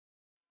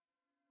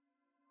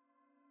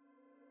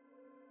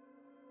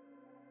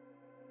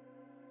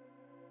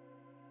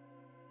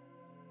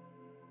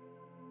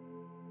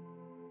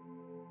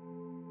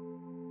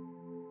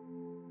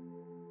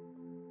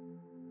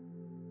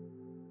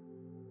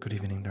Good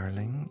evening,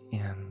 darling,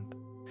 and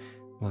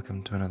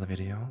welcome to another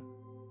video.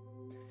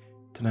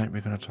 Tonight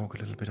we're going to talk a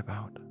little bit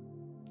about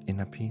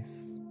inner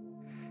peace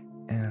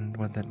and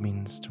what that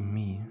means to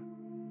me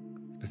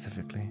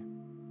specifically.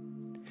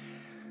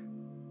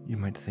 You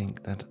might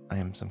think that I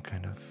am some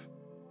kind of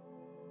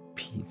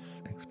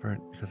peace expert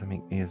because I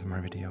make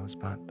ASMR videos,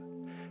 but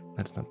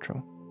that's not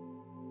true.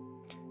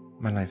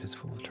 My life is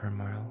full of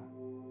turmoil.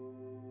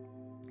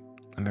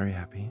 I'm very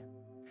happy,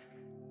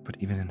 but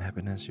even in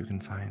happiness you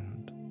can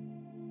find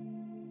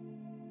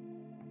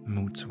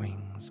mood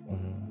swings or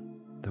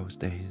those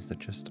days that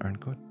just aren't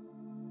good.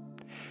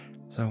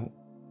 So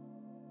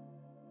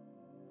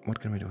what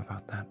can we do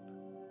about that?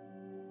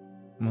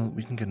 Well,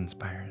 we can get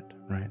inspired,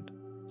 right?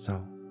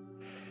 So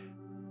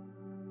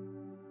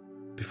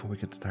before we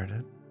get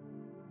started,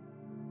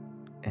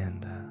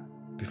 and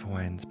before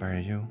I inspire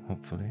you,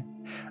 hopefully,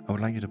 I would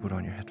like you to put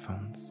on your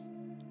headphones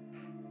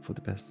for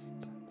the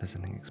best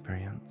listening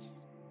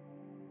experience.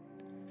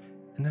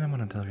 And then I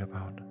want to tell you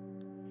about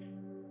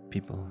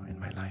people in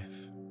my life.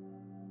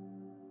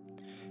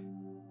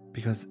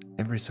 Because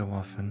every so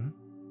often,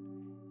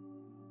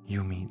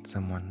 you meet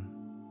someone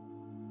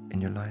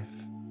in your life,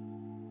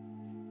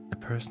 a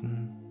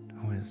person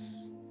who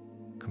is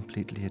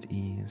completely at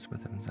ease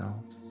with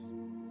themselves,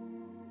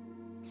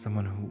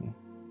 someone who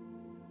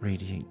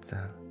radiates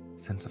a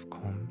sense of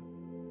calm,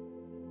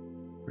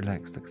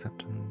 relaxed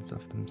acceptance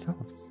of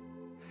themselves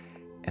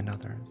and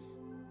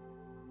others.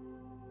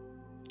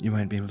 You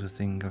might be able to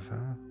think of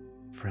a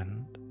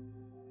friend,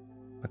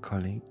 a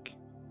colleague,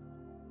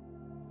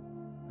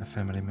 a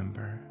family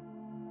member,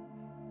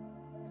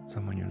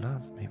 someone you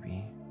love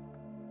maybe,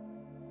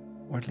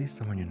 or at least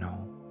someone you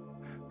know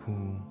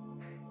who,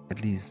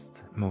 at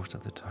least most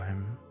of the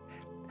time,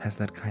 has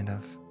that kind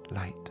of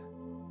light,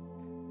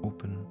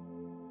 open,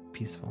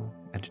 peaceful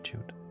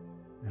attitude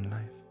in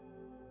life.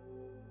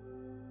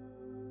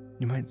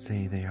 You might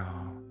say they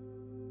are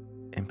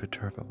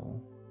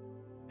imperturbable,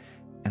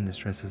 and the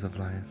stresses of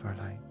life are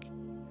like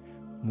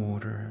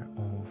water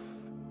off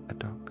a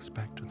duck's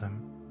back to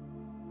them.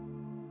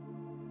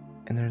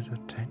 And there's a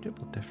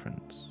tangible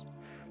difference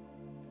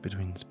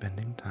between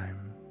spending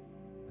time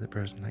with a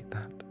person like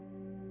that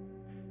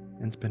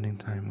and spending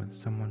time with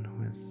someone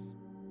who is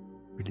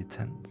really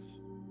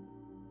tense,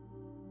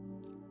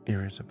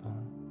 irritable,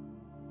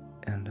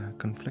 and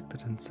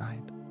conflicted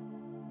inside.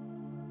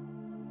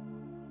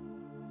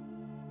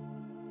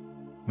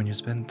 When you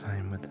spend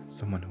time with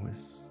someone who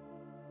is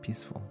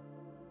peaceful,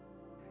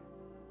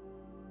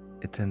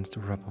 it tends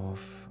to rub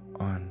off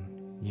on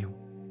you,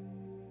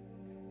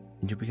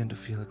 and you begin to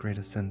feel a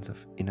greater sense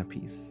of inner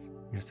peace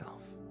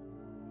yourself.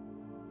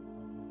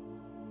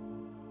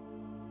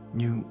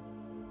 You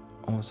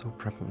also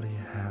probably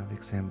have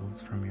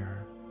examples from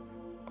your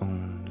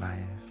own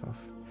life of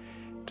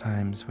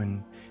times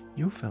when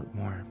you felt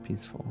more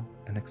peaceful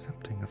and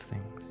accepting of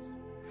things,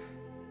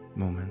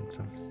 moments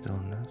of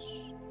stillness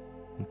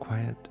and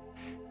quiet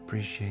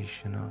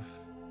appreciation of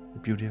the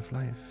beauty of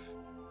life,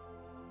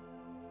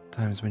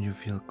 times when you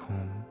feel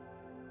calm,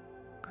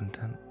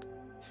 content,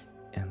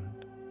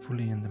 and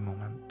fully in the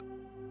moment.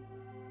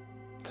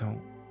 So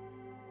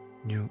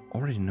you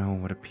already know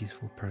what a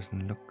peaceful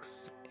person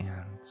looks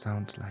and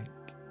sounds like,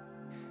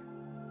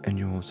 and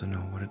you also know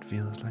what it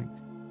feels like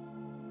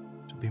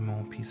to be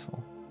more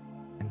peaceful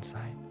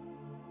inside.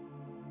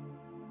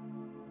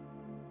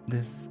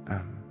 This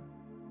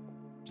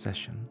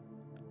session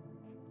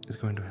is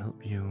going to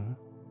help you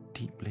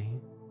deeply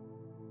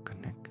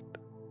connect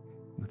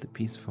with the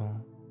peaceful,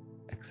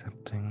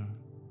 accepting,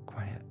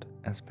 quiet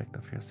aspect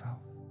of yourself,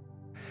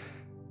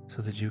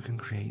 so that you can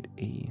create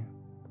a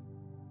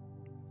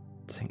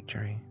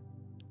sanctuary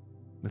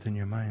within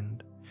your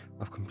mind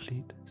of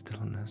complete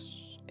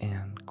stillness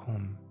and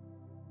calm.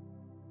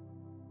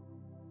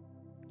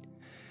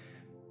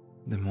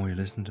 The more you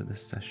listen to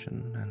this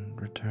session and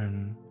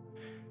return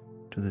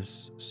to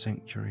this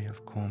sanctuary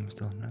of calm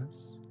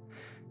stillness,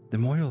 the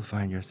more you'll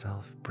find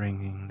yourself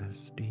bringing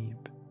this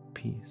deep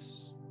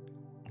peace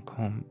and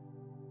calm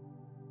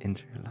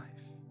into your life.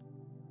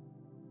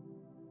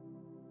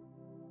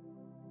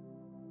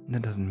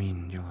 That doesn't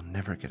mean you'll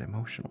never get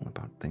emotional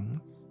about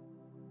things,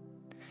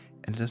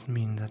 and it doesn't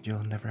mean that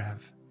you'll never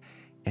have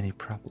any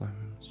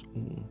problems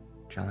or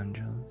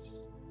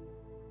challenges.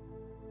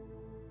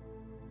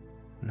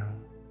 No,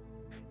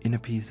 inner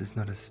peace is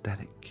not a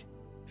static,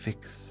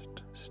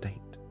 fixed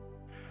state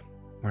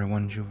where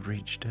once you've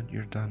reached it,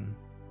 you're done.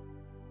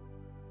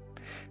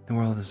 The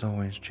world is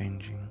always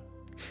changing,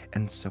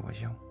 and so are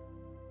you.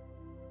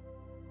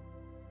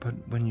 But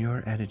when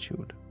your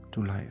attitude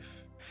to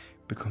life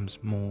becomes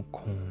more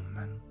calm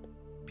and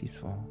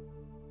peaceful,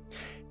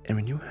 and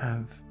when you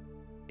have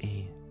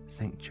a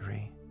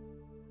sanctuary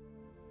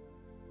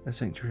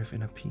of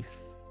inner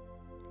peace,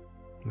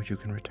 which you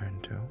can return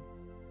to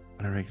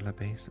on a regular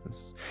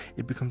basis,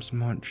 it becomes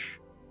much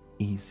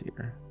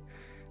easier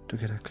to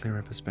get a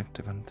clearer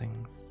perspective on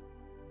things,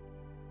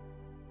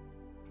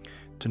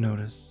 to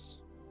notice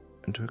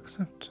and to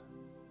accept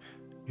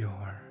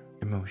your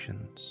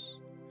emotions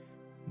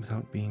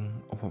without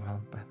being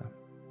overwhelmed by them.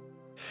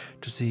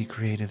 to see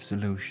creative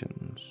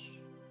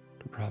solutions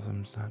to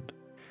problems that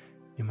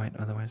you might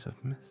otherwise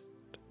have missed,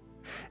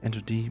 and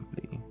to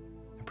deeply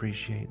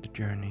appreciate the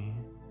journey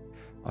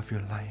of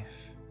your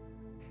life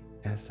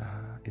as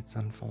it's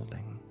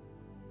unfolding.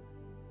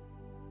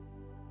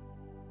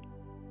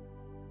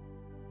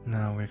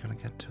 Now we're going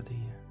to get to the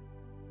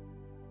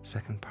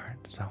second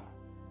part, so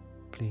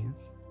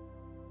please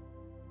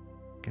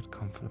get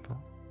comfortable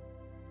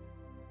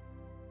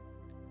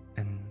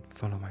and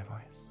follow my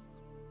voice.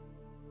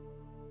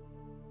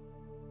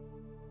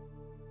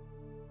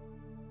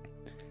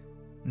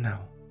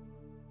 Now,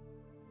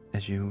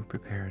 as you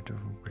prepare to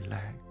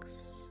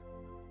relax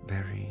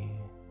very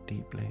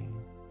deeply,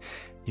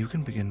 you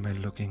can begin by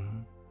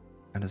looking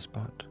at a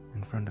spot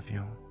in front of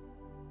you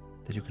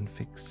that you can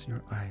fix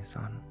your eyes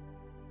on.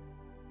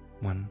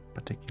 One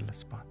particular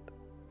spot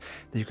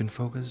that you can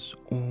focus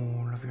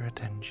all of your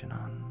attention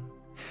on.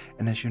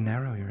 And as you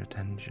narrow your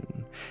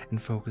attention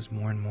and focus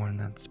more and more on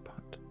that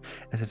spot,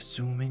 as if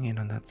zooming in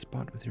on that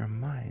spot with your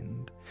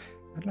mind,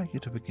 I'd like you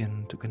to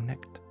begin to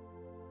connect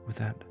with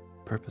that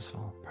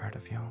purposeful part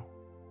of you.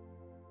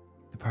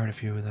 The part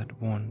of you that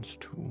wants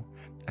to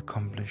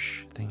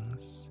accomplish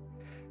things,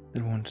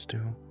 that wants to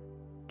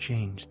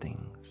change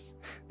things.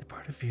 The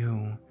part of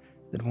you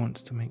that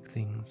wants to make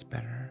things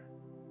better,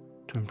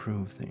 to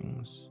improve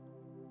things,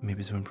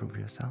 maybe to improve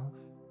yourself,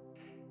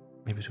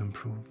 maybe to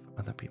improve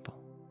other people,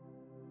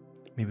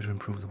 maybe to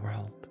improve the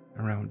world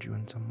around you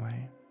in some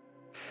way.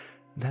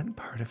 That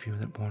part of you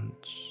that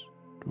wants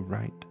to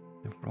right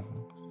the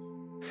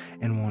wrongs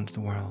and wants the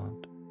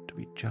world to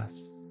be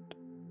just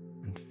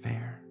and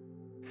fair.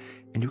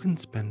 And you can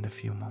spend a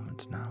few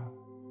moments now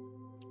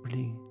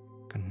really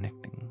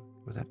connecting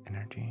with that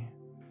energy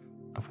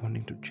of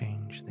wanting to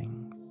change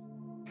things,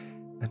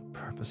 that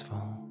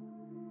purposeful,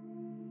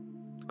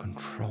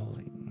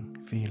 controlling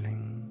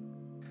feeling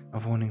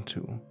of wanting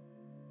to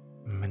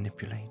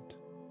manipulate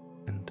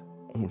and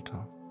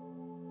alter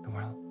the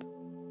world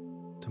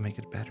to make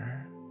it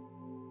better.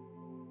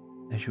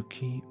 As you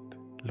keep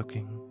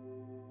looking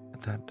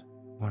at that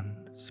one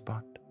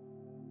spot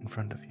in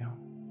front of you,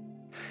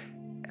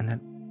 and that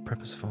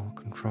purposeful,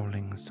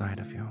 controlling side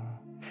of you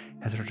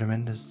has a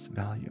tremendous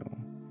value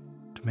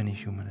to many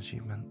human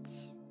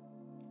achievements,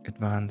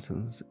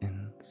 advances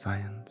in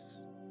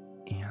science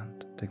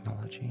and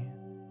technology,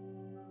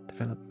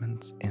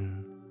 developments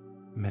in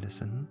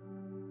medicine,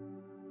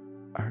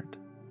 art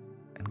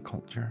and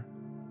culture,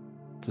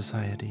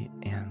 society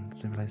and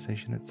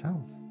civilization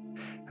itself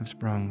have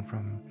sprung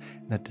from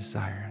that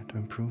desire to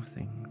improve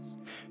things,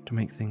 to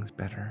make things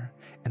better,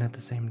 and at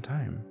the same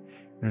time,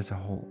 there's a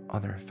whole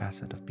other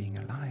facet of being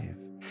alive,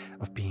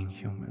 of being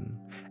human,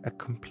 a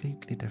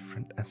completely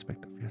different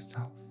aspect of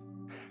yourself,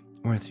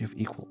 worthy of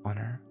equal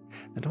honor,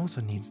 that also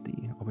needs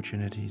the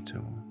opportunity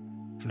to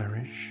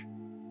flourish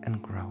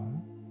and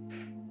grow.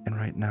 And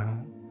right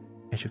now,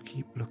 as you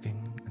keep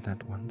looking at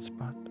that one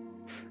spot,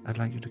 I'd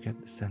like you to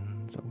get the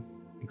sense of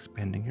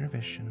expanding your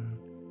vision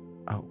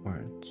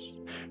outwards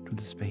to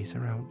the space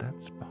around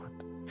that spot.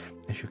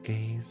 As your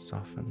gaze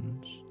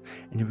softens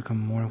and you become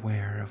more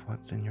aware of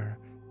what's in your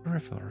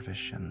peripheral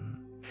vision,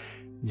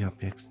 the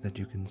objects that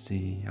you can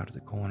see out of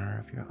the corner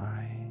of your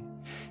eye.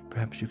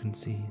 Perhaps you can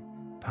see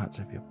parts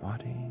of your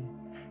body.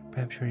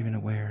 Perhaps you're even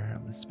aware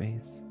of the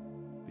space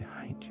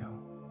behind you,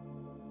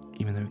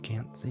 even though you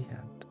can't see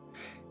it.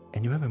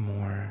 And you have a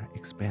more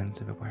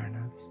expansive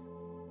awareness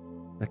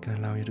that can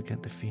allow you to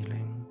get the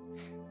feeling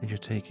that you're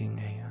taking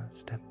a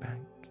step back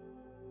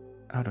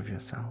out of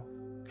yourself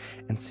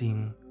and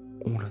seeing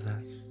all of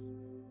this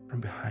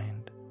from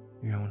behind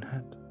your own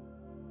head,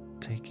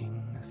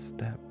 taking a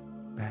step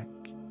back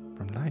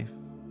from life,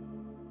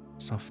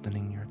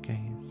 softening your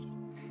gaze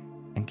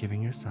and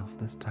giving yourself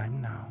this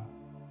time now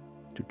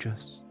to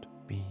just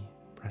be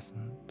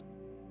present.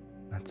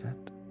 That's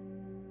it.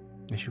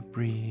 As you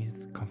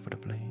breathe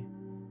comfortably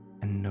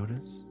and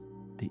notice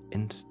the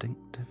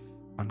instinctive,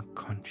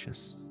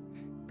 unconscious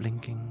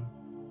blinking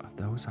of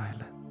those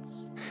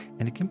eyelids,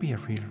 and it can be a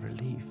real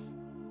relief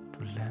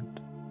to let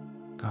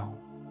go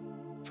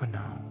for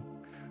now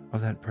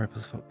of that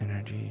purposeful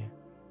energy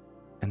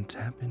and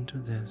tap into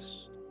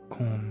this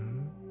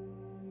calm,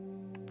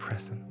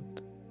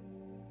 present,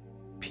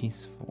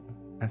 peaceful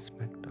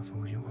aspect of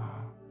who you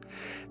are,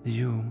 the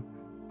you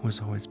who has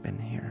always been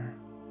here,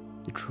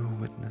 the true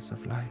witness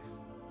of life,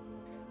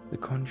 the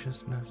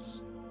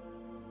consciousness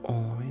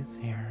always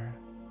here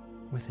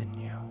within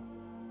you,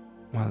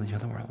 while the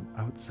other world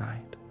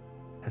outside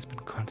has been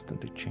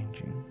constantly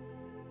changing.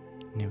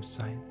 New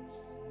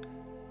sights,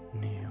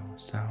 new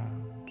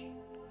sounds,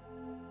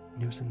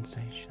 new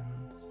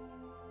sensations,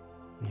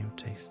 new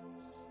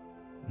tastes,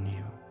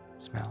 new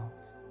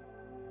smells.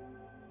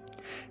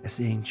 As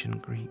the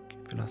ancient Greek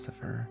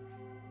philosopher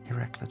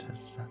Heraclitus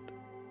said,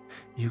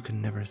 you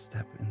can never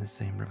step in the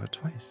same river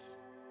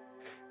twice.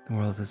 The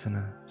world is in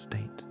a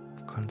state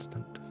of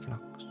constant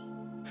flux,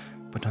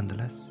 but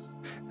nonetheless,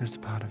 there's a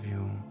part of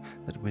you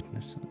that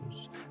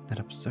witnesses, that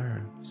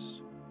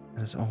observes,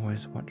 that has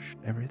always watched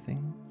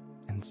everything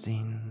and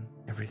seen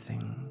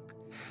everything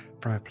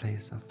from a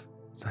place of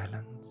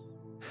silence,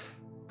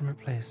 from a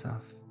place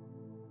of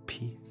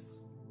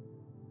peace.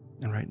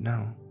 And right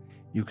now,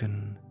 you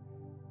can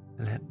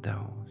let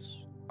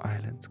those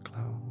eyelids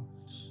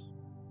close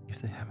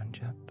if they haven't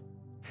yet,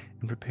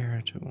 and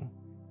prepare to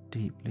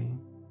deeply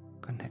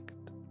connect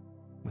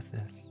with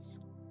this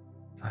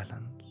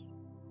silence,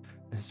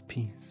 this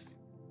peace,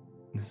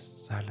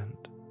 this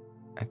silent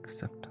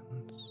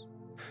acceptance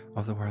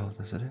of the world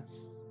as it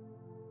is,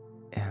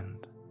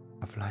 and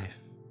of life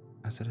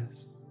as it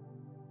is.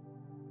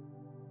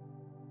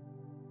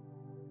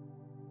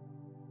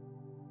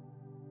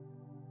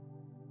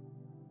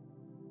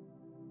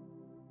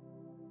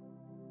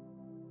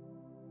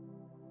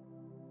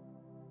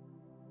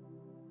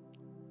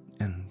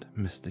 And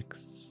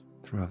mystics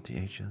throughout the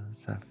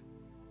ages have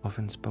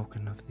often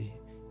spoken of the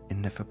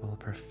ineffable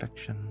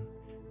perfection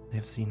they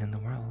have seen in the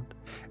world,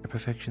 a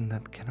perfection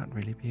that cannot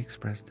really be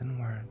expressed in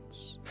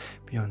words,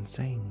 beyond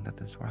saying that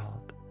this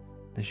world,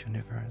 this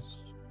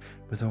universe,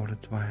 with all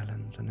its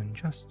violence and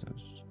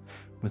injustice,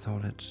 with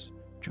all its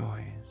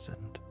joys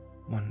and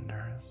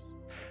wonders,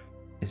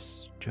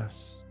 is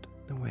just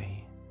the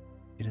way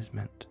it is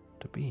meant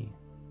to be,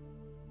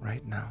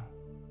 right now,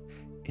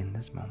 in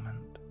this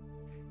moment.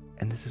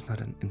 And this is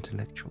not an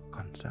intellectual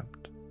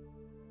concept.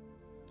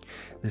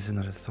 This is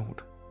not a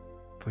thought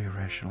for your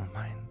rational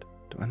mind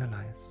to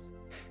analyze,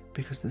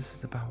 because this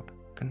is about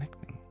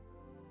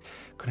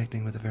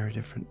connecting with a very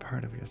different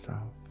part of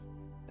yourself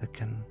that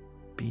can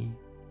be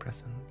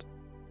present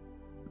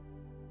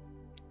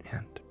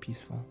and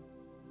peaceful,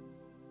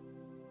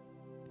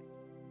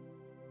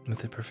 with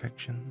the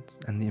perfections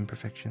and the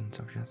imperfections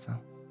of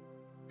yourself,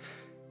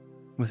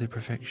 with the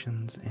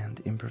perfections and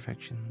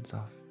imperfections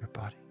of your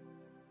body,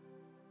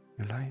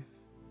 your life,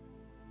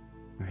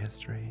 your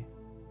history,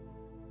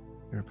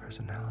 your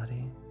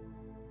personality,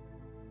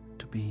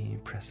 to be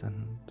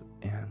present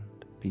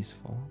and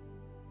peaceful,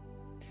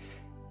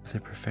 with the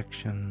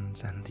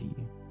perfections and the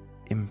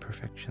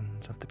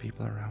imperfections of the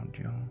people around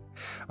you,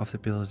 of the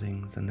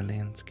buildings and the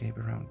landscape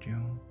around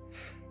you,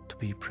 to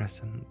be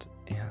present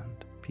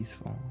and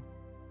peaceful,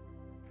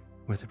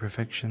 with the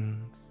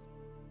perfections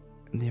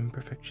and the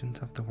imperfections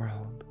of the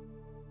world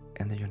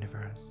and the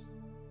universe,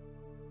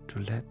 to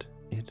let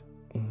it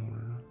all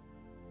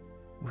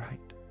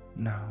right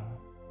now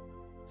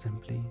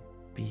simply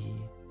be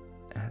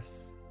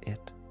as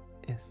it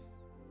is.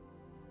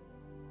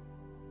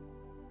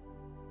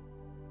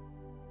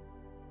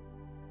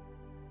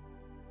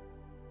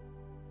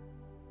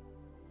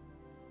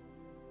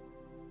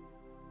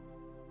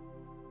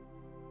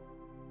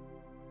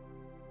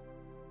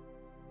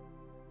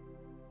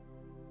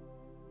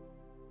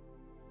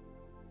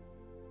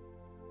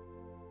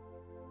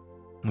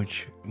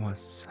 Which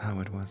was how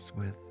it was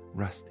with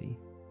Rusty,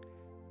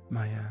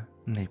 my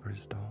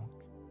neighbor's dog,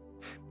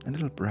 a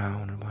little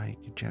brown and white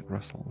Jack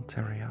Russell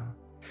Terrier,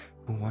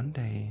 who one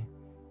day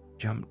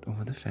jumped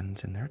over the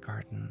fence in their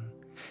garden,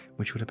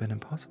 which would have been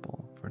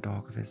impossible for a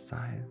dog of his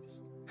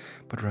size.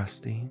 But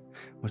Rusty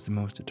was the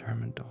most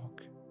determined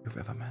dog you've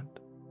ever met,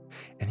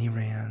 and he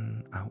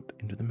ran out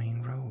into the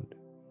main road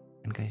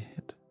and got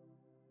hit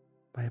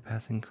by a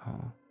passing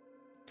car.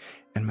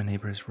 And my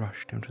neighbors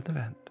rushed him to the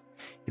vet.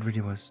 It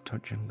really was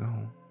touch and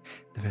go.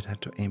 The vet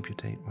had to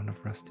amputate one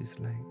of Rusty's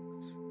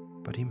legs,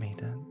 but he made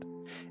it,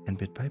 and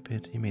bit by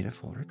bit he made a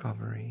full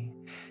recovery,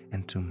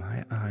 and to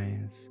my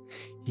eyes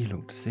he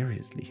looked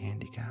seriously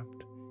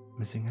handicapped,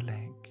 missing a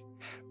leg,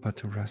 but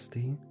to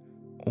Rusty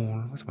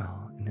all was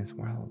well in his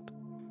world.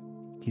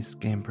 He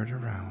scampered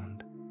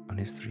around on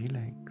his 3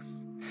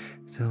 legs,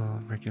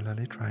 still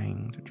regularly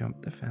trying to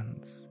jump the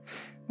fence,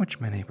 which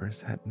my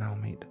neighbors had now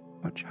made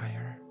much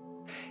higher.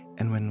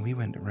 And when we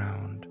went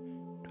around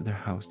to their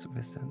house to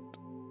visit,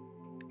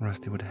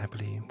 Rusty would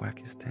happily wag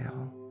his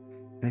tail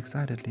and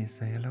excitedly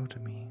say hello to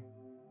me,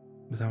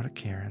 without a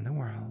care in the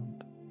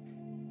world,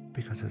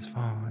 because as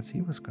far as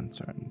he was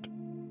concerned,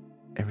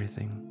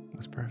 everything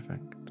was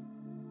perfect.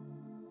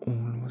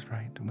 All was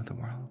right with the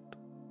world,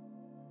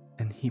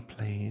 and he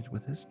played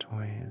with his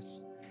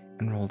toys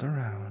and rolled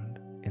around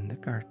in the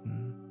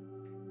garden,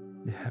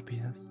 the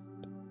happiest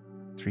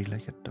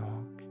 3-legged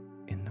dog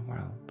in the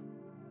world.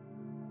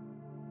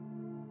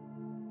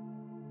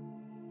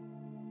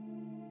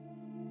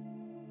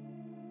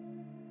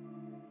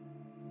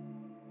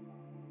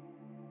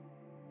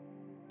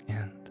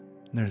 And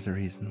there's a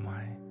reason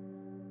why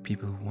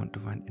people who want to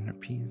find inner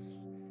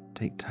peace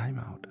take time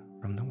out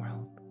from the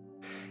world.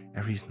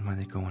 A reason why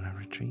they go on a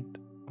retreat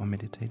or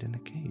meditate in a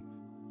cave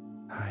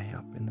high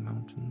up in the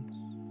mountains.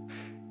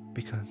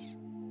 Because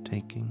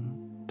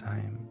taking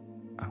time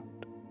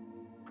out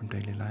from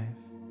daily life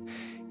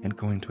and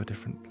going to a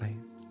different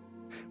place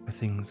where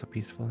things are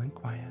peaceful and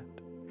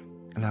quiet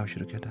allows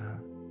you to get a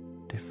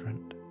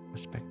different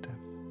perspective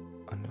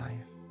on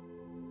life.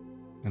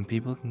 And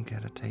people can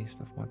get a taste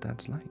of what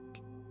that's like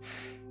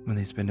when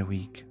they spend a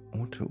week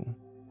or 2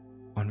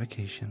 on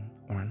vacation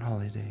or on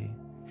holiday,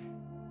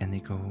 and they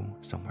go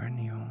somewhere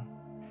new,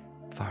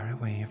 far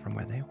away from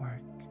where they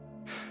work,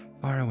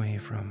 far away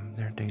from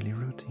their daily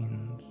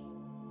routines.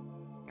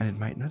 And it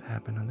might not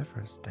happen on the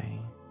first day,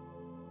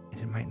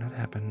 And it might not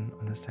happen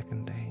on the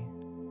second day,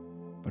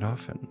 but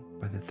often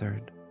by the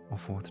third or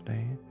fourth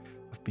day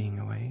of being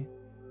away,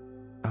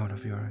 out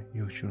of your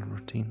usual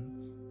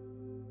routines,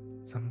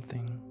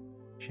 something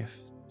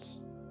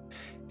shifts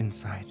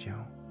inside you.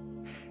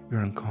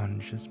 Your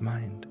unconscious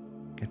mind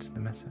gets the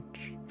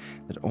message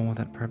that all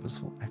that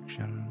purposeful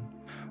action,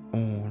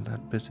 all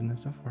that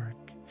busyness of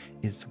work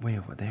is way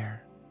over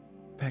there,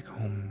 back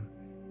home,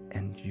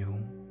 and you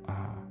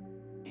are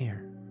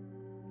here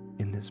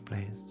in this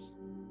place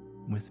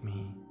with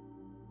me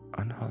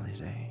on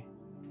holiday,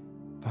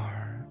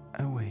 far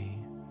away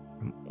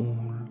from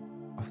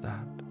all of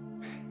that.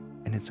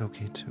 And it's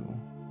okay to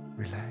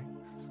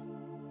relax,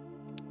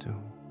 to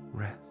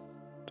rest,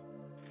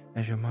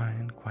 as your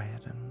mind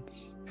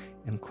quietens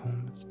and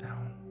calms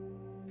down,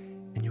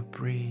 and you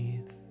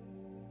breathe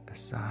a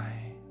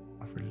sigh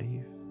of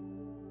relief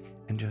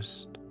and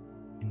just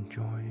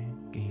enjoy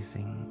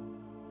gazing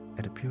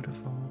at a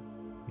beautiful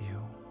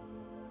view.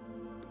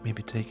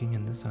 Maybe taking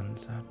in the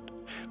sunset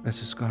as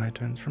the sky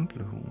turns from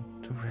blue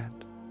to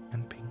red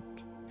and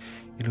pink,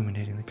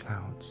 illuminating the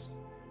clouds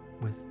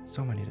with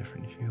so many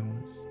different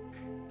hues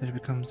that it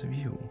becomes a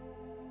view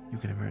you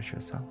can immerse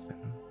yourself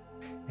in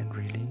and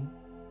really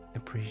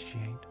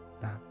appreciate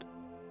that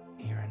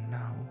here and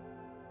now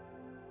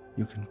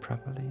you can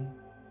properly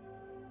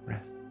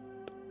rest.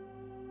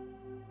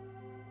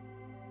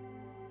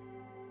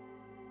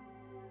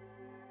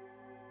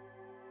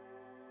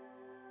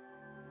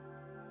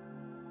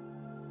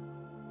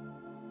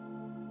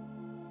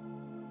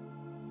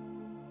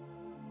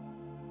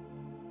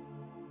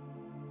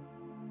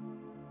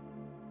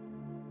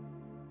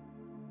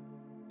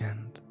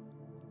 And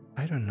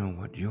I don't know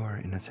what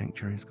your inner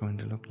sanctuary is going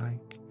to look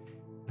like,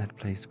 that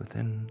place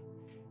within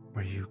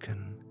where you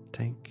can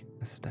take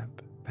a step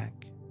back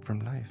from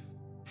life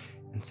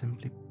and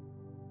simply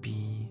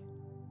be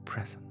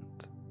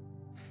present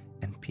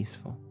and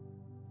peaceful,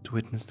 to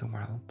witness the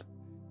world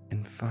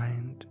and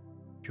find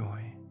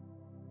joy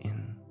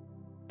in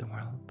the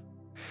world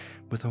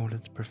with all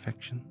its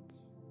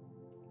perfections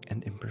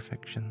and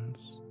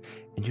imperfections.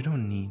 And you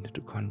don't need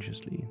to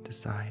consciously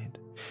decide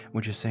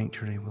what your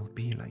sanctuary will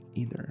be like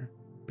either,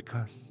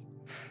 because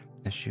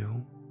as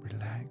you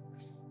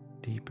relax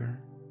deeper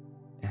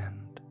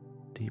and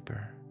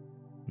deeper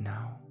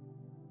now,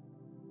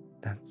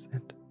 that's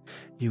it.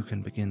 You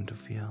can begin to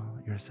feel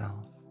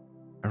yourself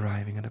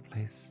arriving at a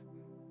place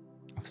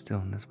of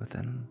stillness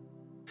within,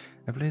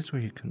 a place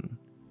where you can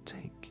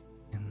take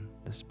in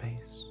the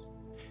space,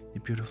 the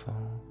beautiful,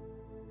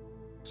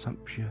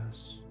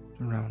 sumptuous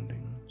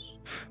surroundings.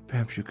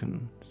 Perhaps you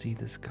can see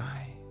the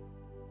sky.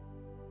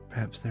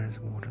 Perhaps there is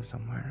water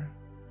somewhere.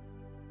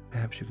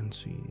 Perhaps you can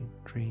see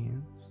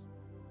trees,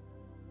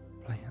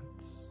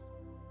 plants,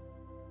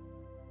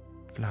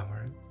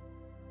 flowers,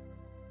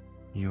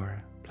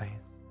 your place,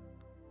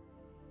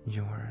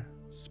 your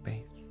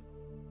space,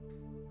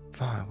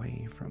 far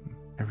away from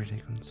everyday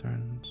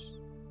concerns,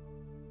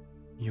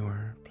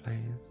 your place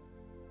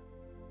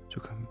to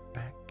come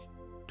back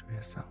to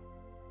yourself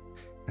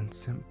and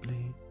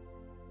simply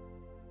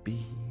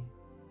be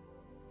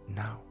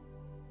now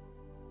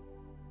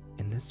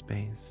in this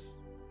space,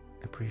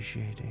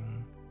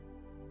 appreciating,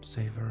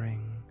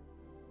 savoring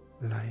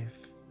life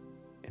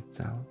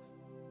itself,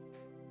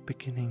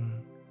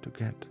 beginning to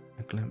get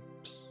a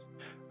glimpse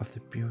of the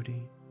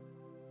beauty,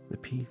 the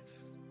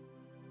peace,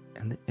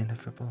 and the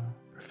ineffable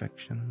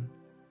perfection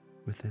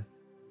within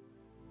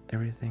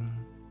everything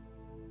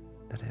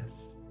that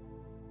is.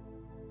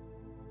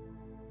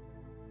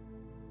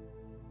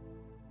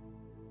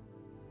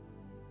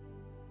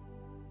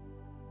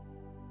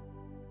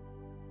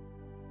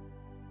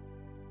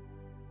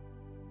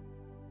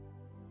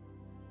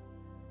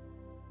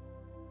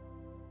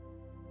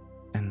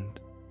 And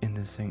in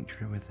the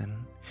sanctuary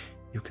within,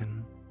 you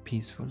can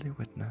peacefully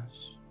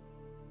witness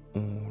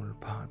all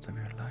parts of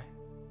your life,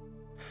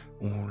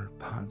 all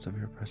parts of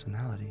your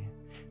personality,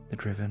 the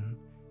driven,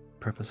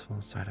 purposeful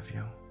side of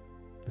you,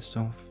 the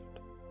soft,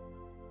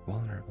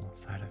 vulnerable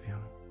side of you,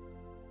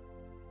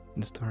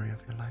 the story of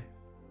your life,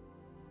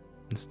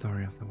 the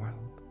story of the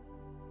world,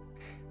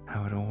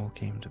 how it all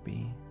came to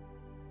be.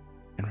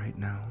 And right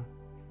now,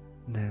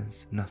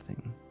 there's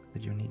nothing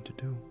that you need to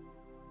do,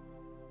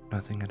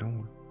 nothing at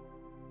all.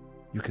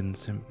 You can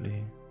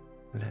simply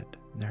let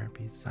there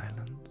be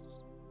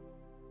silence.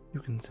 You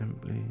can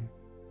simply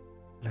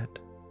let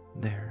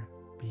there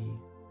be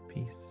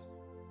peace.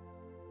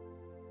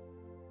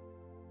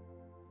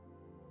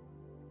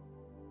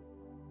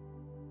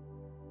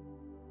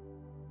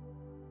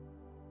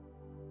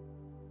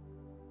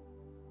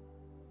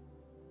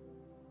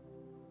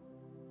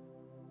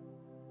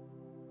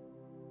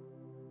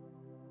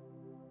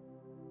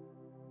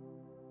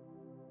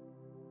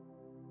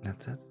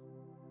 That's it.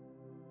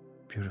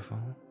 Beautiful,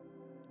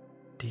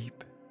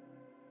 deep,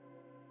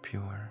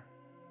 pure,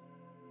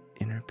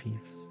 inner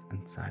peace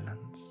and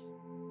silence.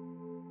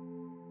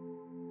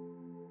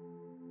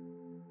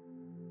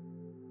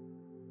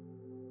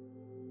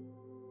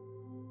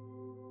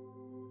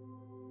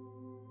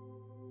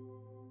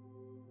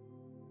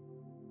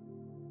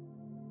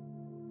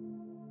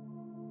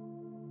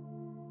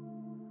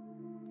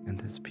 And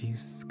this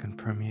peace can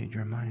permeate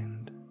your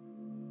mind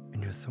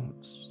and your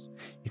thoughts.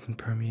 It can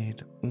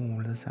permeate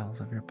all the cells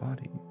of your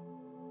body,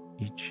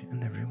 each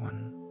and every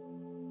one,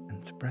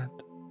 and spread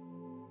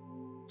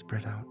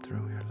out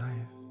through your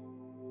life,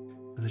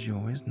 so that you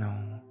always know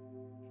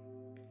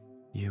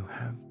you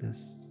have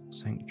this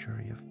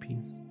sanctuary of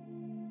peace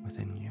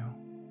within you.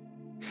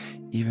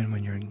 Even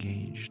when you're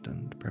engaged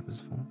and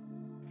purposeful,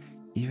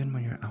 even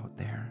when you're out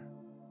there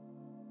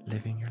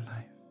living your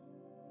life,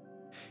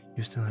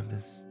 you still have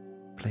this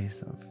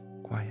place of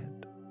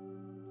quiet,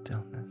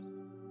 stillness,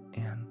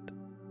 and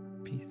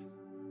peace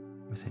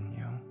within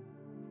you.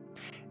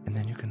 And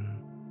then you can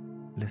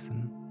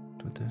listen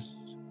to this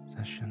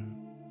session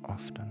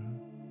often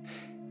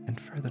and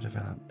further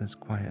develop this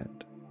quiet,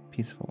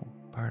 peaceful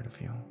part of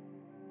you.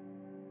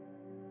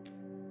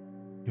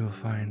 You will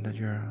find that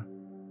you're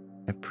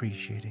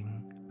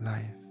appreciating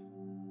life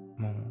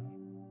more,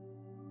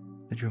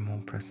 that you're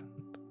more present,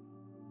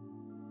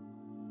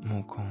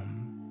 more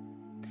calm,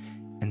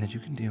 and that you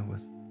can deal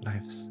with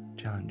life's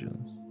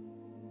challenges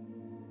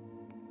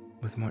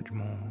with much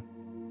more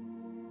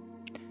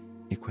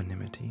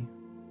equanimity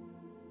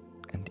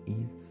and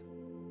ease,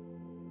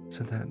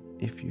 so that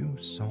if you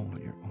saw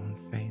your own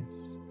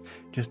face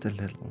just a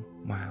little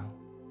while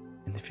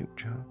in the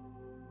future,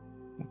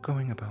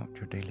 going about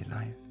your daily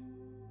life,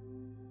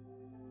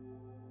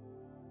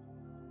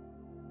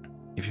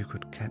 if you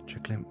could catch a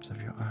glimpse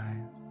of your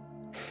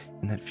eyes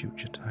in that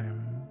future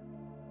time,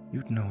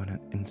 you'd know in an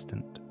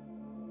instant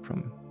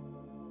from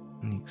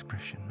the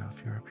expression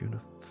of your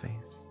beautiful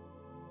face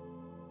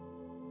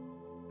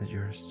that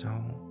you're so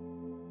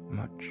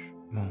much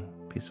more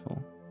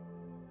peaceful.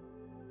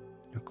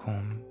 You're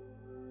calm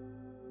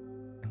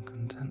and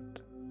content.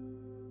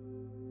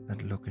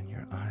 That look in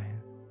your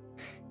eyes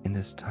in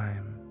this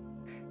time,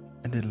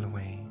 a little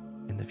away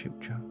in the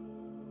future,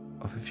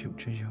 of a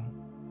future you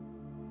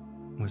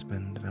who has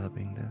been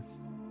developing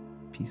this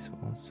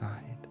peaceful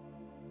side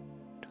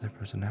to their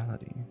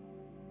personality,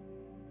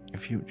 a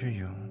future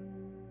you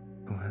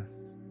who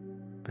has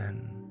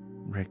been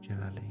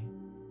regularly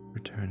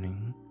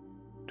returning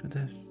to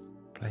this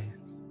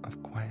place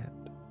of quiet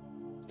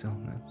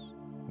stillness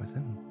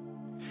within,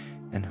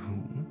 and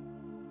who,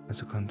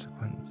 as a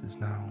consequence, is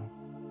now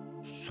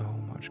so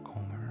much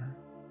calmer,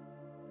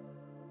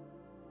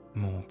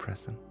 more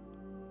present,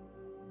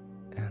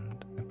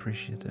 and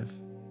appreciative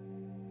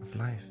of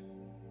life.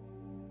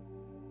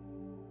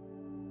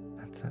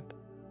 That's it.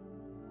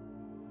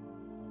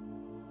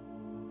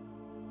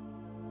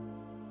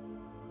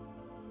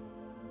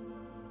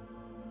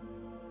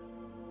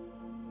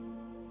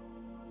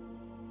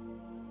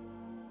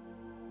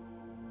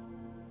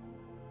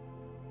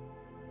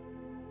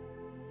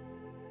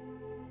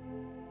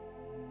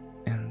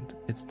 And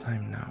it's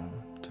time now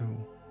to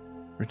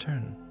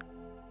return,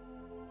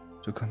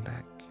 to come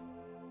back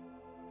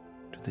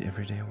to the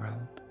everyday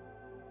world.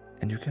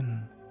 And you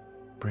can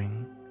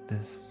bring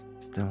this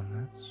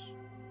stillness,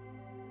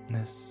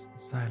 this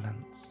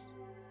silence,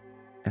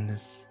 and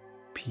this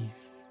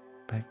peace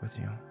back with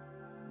you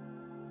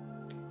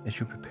as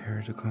you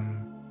prepare to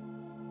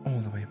come all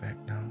the way back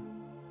now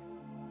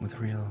with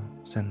real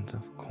sense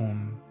of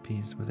calm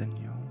peace within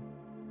you,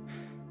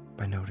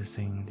 by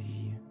noticing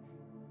the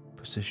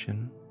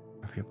position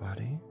of your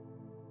body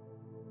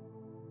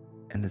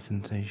and the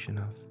sensation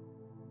of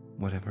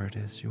whatever it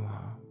is you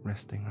are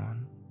resting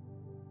on,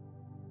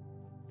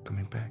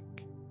 coming back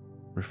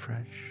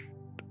refreshed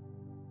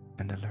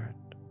and alert.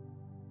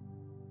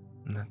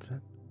 And that's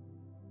it.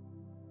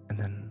 And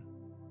then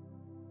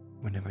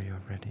whenever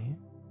you're ready,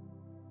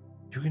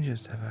 you can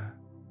just have a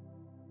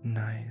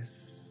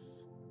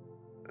nice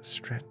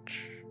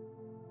stretch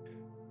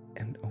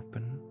and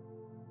open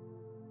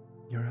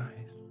your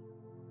eyes.